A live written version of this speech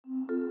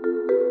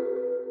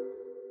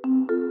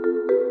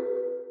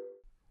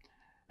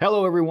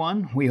Hello,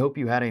 everyone. We hope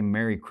you had a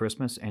Merry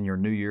Christmas and your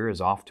new year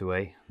is off to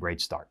a great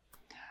start.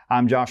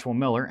 I'm Joshua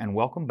Miller, and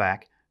welcome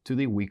back to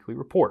the Weekly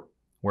Report,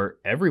 where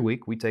every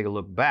week we take a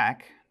look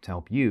back to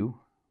help you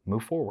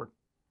move forward.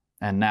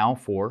 And now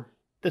for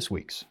this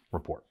week's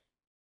report.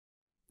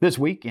 This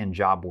week in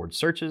job board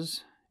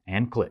searches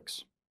and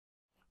clicks.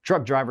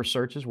 Truck driver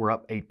searches were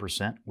up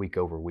 8% week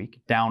over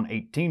week, down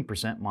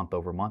 18% month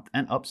over month,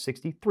 and up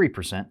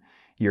 63%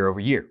 year over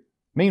year.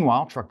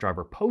 Meanwhile, truck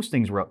driver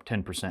postings were up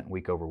 10%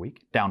 week over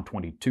week, down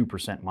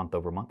 22% month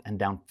over month, and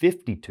down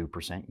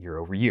 52% year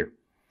over year.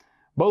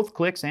 Both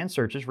clicks and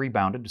searches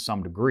rebounded to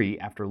some degree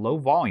after low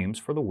volumes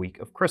for the week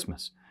of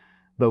Christmas,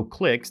 though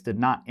clicks did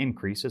not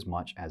increase as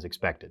much as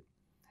expected.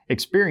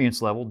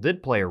 Experience level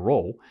did play a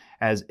role,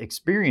 as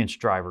experienced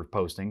driver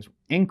postings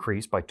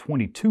increased by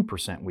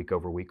 22% week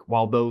over week,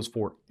 while those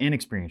for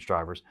inexperienced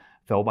drivers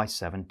fell by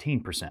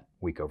 17%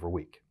 week over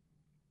week.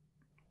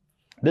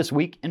 This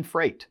week in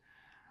freight.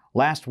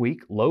 Last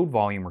week, load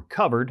volume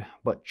recovered,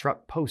 but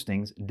truck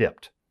postings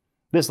dipped.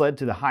 This led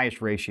to the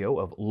highest ratio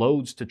of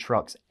loads to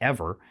trucks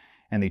ever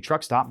in the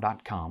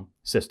truckstop.com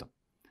system.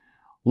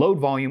 Load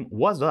volume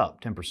was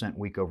up 10%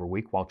 week over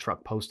week, while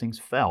truck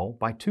postings fell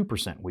by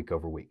 2% week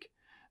over week.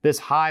 This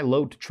high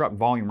load to truck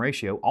volume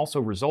ratio also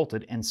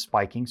resulted in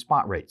spiking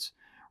spot rates.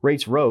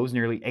 Rates rose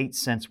nearly 8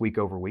 cents week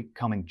over week,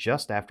 coming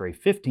just after a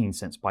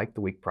 15-cent spike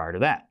the week prior to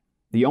that.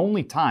 The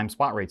only time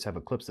spot rates have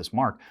eclipsed this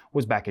mark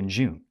was back in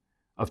June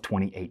of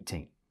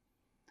 2018.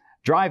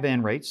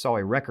 Drive-in rates saw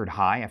a record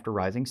high after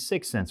rising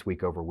 6 cents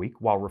week over week,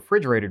 while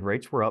refrigerated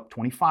rates were up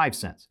 25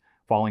 cents,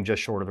 falling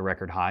just short of the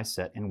record high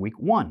set in week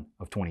 1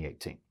 of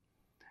 2018.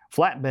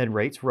 Flatbed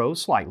rates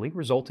rose slightly,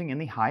 resulting in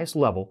the highest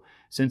level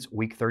since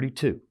week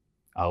 32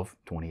 of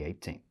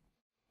 2018.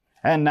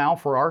 And now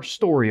for our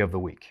story of the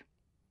week.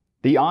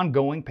 The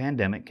ongoing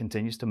pandemic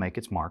continues to make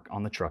its mark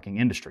on the trucking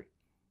industry.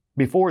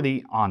 Before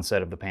the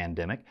onset of the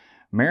pandemic,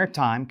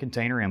 maritime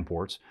container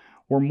imports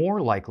were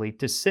more likely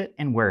to sit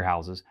in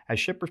warehouses as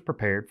shippers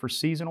prepared for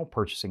seasonal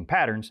purchasing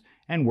patterns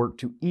and worked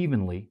to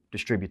evenly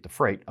distribute the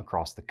freight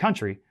across the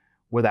country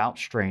without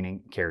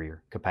straining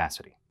carrier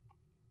capacity.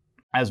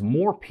 As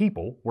more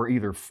people were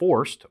either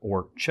forced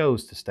or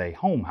chose to stay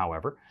home,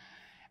 however,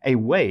 a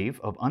wave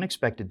of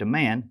unexpected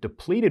demand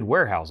depleted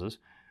warehouses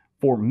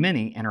for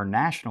many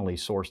internationally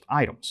sourced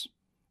items.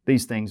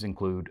 These things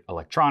include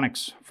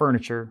electronics,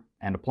 furniture,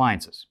 and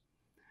appliances.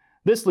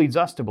 This leads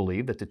us to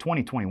believe that the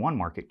 2021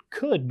 market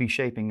could be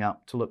shaping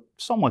up to look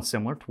somewhat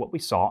similar to what we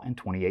saw in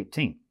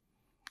 2018.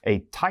 A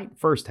tight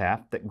first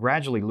half that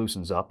gradually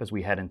loosens up as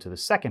we head into the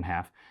second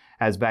half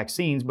as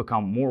vaccines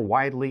become more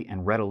widely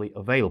and readily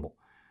available,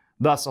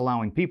 thus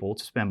allowing people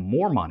to spend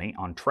more money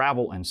on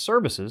travel and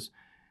services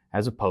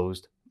as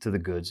opposed to the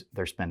goods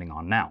they're spending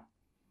on now.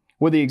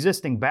 With the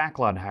existing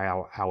backlog,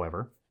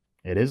 however,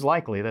 it is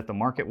likely that the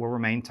market will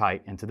remain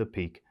tight into the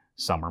peak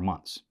summer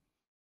months.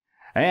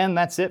 And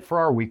that's it for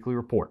our weekly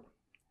report.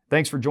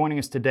 Thanks for joining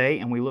us today,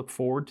 and we look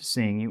forward to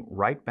seeing you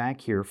right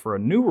back here for a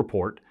new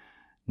report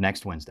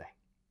next Wednesday.